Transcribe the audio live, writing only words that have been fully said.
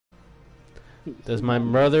Does my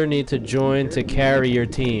brother need to join to carry your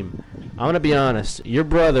team? I'm gonna be honest. Your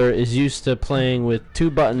brother is used to playing with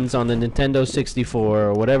 2 buttons on the Nintendo 64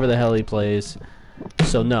 or whatever the hell he plays.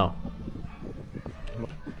 So no.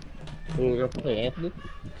 Who gonna play, Anthony?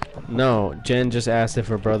 No, Jen just asked if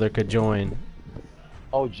her brother could join.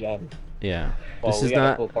 Oh, Jen. Yeah. Well, This we is got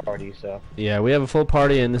not a full party, so. Yeah, we have a full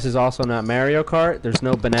party, and this is also not Mario Kart. There's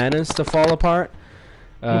no bananas to fall apart.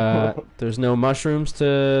 There's no mushrooms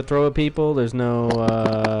to throw at people. There's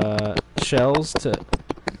no shells to...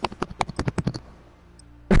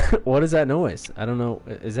 What is that noise? I don't know.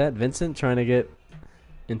 Is that Vincent trying to get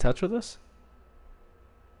in touch with us?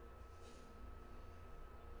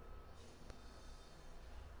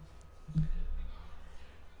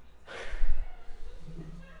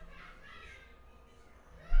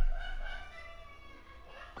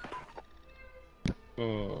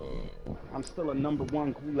 I'm still a #1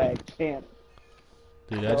 gulag champ.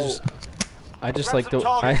 Dude, I just like the. the...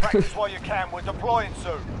 Practice while you can. We're deploying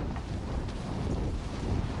soon.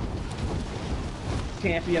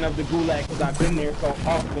 Champion of the gulag because I've been there so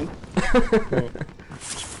often.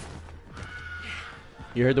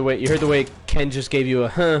 You heard the way Ken just gave you a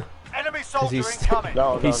huh. Enemy soldier incoming.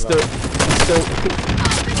 He's still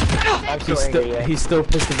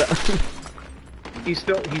pissed about. He's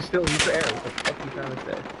there. What the fuck are you trying to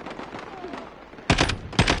say?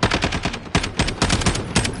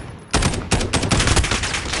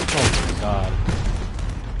 Oh my god.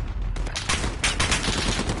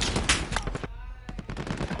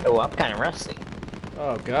 Oh, I'm kind of rusty.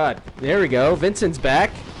 Oh god. There we go. Vincent's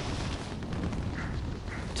back.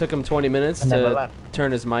 Took him 20 minutes to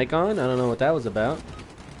turn his mic on. I don't know what that was about.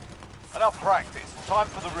 Enough practice. Time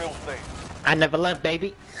for the real thing. I never left,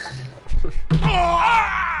 baby.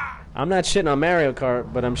 I'm not shitting on Mario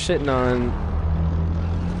Kart, but I'm shitting on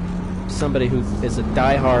somebody who is a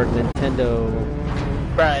diehard Nintendo.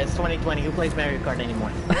 Bruh, it's 2020. Who plays Mario Kart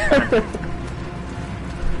anymore?